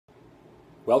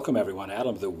Welcome everyone,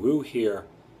 AdamTheWoo here.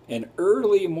 An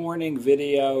early morning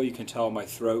video. You can tell my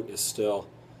throat is still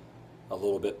a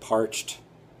little bit parched.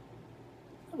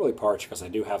 Not really parched because I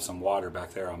do have some water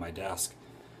back there on my desk.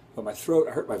 But my throat,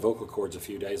 I hurt my vocal cords a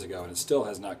few days ago and it still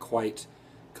has not quite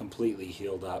completely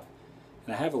healed up.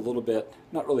 And I have a little bit,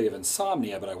 not really of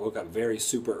insomnia, but I woke up very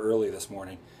super early this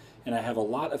morning and I have a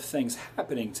lot of things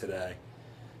happening today.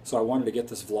 So I wanted to get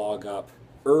this vlog up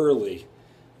early.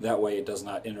 That way it does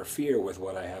not interfere with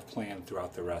what I have planned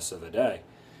throughout the rest of the day.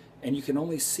 And you can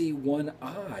only see one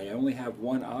eye. I only have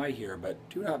one eye here, but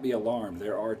do not be alarmed.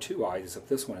 There are two eyes, except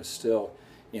this one is still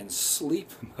in sleep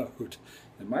mode.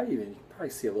 It might even, you can probably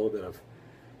see a little bit of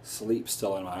sleep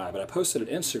still in my eye. But I posted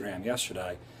an Instagram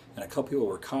yesterday, and a couple people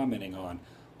were commenting on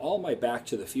all my Back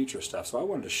to the Future stuff. So I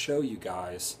wanted to show you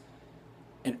guys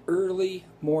an early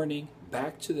morning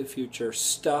Back to the Future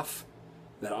stuff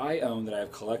that I own, that I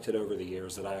have collected over the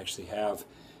years, that I actually have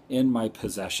in my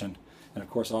possession. And of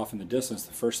course, off in the distance,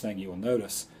 the first thing you will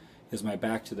notice is my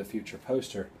Back to the Future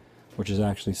poster, which is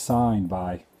actually signed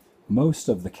by most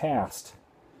of the cast,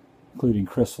 including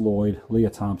Chris Lloyd, Leah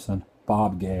Thompson,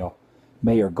 Bob Gale,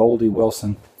 Mayor Goldie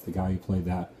Wilson, the guy who played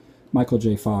that, Michael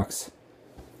J. Fox,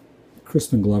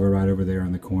 Crispin Glover right over there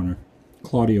in the corner,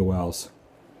 Claudia Wells,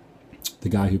 the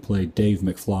guy who played Dave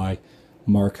McFly,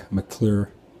 Mark McClure,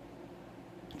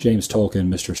 James Tolkien,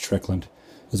 Mr. Strickland,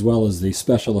 as well as the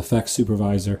special effects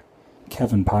supervisor,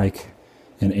 Kevin Pike,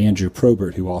 and Andrew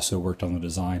Probert, who also worked on the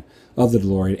design of the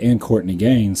DeLorean, and Courtney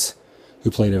Gaines,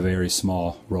 who played a very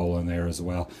small role in there as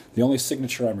well. The only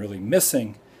signature I'm really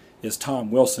missing is Tom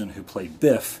Wilson, who played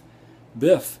Biff.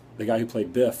 Biff, the guy who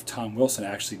played Biff, Tom Wilson,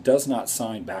 actually does not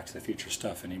sign Back to the Future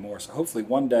stuff anymore. So hopefully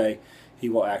one day he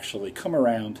will actually come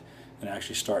around and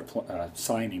actually start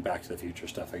signing Back to the Future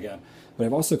stuff again. But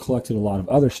I've also collected a lot of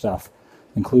other stuff,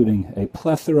 including a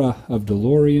plethora of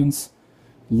DeLoreans,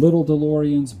 little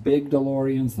DeLoreans, big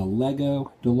DeLoreans, the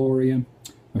Lego DeLorean.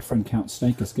 My friend Count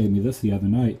Stankus gave me this the other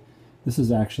night. This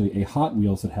is actually a Hot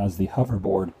Wheels that has the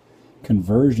hoverboard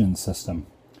conversion system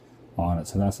on it.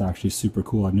 So that's actually super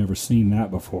cool. I've never seen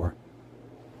that before.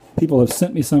 People have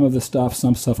sent me some of this stuff.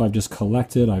 Some stuff I've just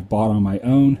collected, I've bought on my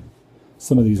own.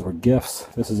 Some of these were gifts.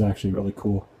 This is actually really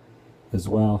cool as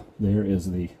well. There is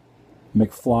the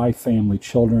McFly family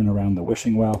children around the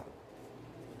wishing well.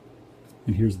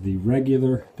 And here's the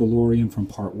regular DeLorean from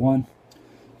part 1,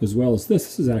 as well as this.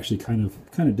 This is actually kind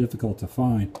of difficult to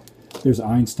find. There's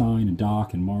Einstein and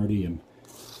Doc and Marty and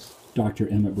Dr.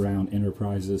 Emmett Brown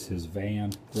Enterprises, his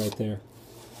van right there.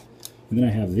 And then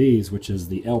I have these, which is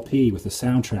the LP with the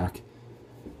soundtrack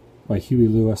by Huey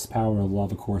Lewis, Power of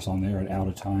Love, of course, on there, and Out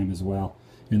of Time as well.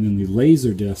 And then the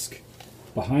laser disc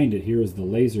behind it, here is the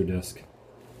laser disc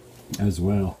as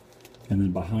well. And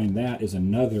then behind that is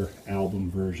another album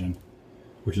version,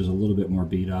 which is a little bit more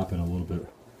beat up and a little bit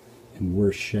in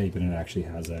worse shape, and it actually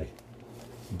has a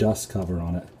dust cover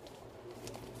on it.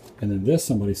 And then this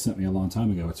somebody sent me a long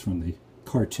time ago. It's from the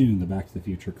cartoon, the Back to the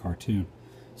Future cartoon.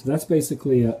 So that's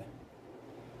basically it.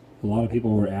 A lot of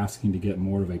people were asking to get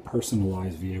more of a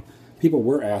personalized view. People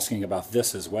were asking about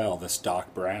this as well, this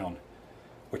Doc Brown,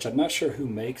 which I'm not sure who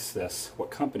makes this, what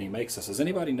company makes this. Does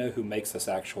anybody know who makes this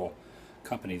actual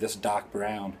company, this Doc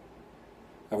Brown?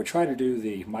 I would try to do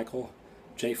the Michael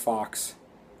J. Fox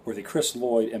or the Chris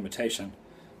Lloyd imitation,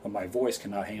 but my voice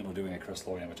cannot handle doing a Chris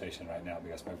Lloyd imitation right now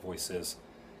because my voice is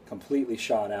completely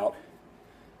shot out.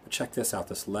 But check this out,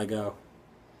 this Lego.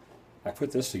 I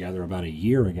put this together about a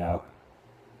year ago.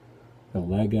 The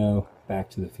Lego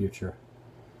Back to the Future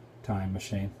time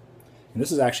machine. And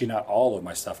this is actually not all of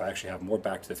my stuff. I actually have more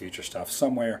Back to the Future stuff.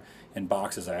 Somewhere in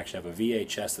boxes I actually have a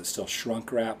VHS that's still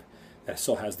shrunk wrap, that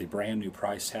still has the brand new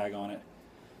price tag on it.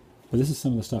 But this is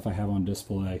some of the stuff I have on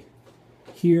display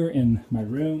here in my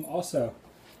room. Also,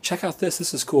 check out this.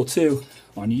 This is cool too.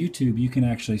 On YouTube you can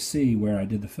actually see where I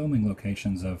did the filming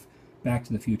locations of Back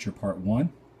to the Future Part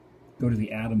 1. Go to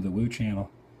the AdamTheWoo channel.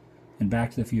 And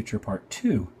Back to the Future Part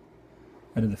 2.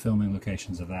 I did the filming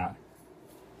locations of that.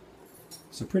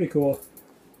 So pretty cool.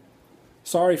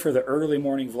 Sorry for the early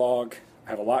morning vlog.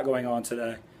 I have a lot going on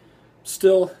today.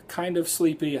 Still kind of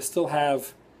sleepy. I still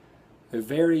have a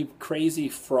very crazy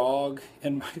frog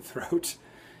in my throat,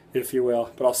 if you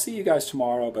will. But I'll see you guys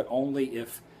tomorrow, but only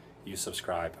if you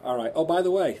subscribe. Alright, oh by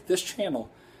the way, this channel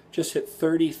just hit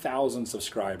 30,000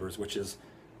 subscribers, which is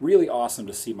really awesome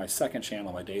to see my second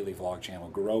channel, my daily vlog channel,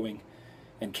 growing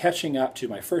and catching up to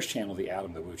my first channel, the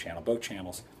AdamTheWoo channel. Both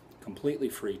channels completely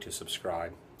free to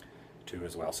subscribe to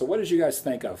as well. So what did you guys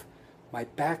think of my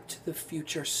Back to the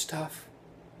Future stuff?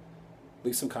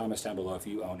 Leave some comments down below if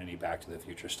you own any Back to the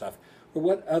Future stuff, or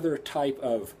what other type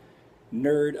of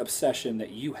nerd obsession that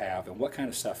you have and what kind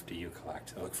of stuff do you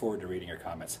collect. I look forward to reading your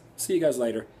comments. See you guys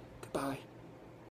later. Goodbye.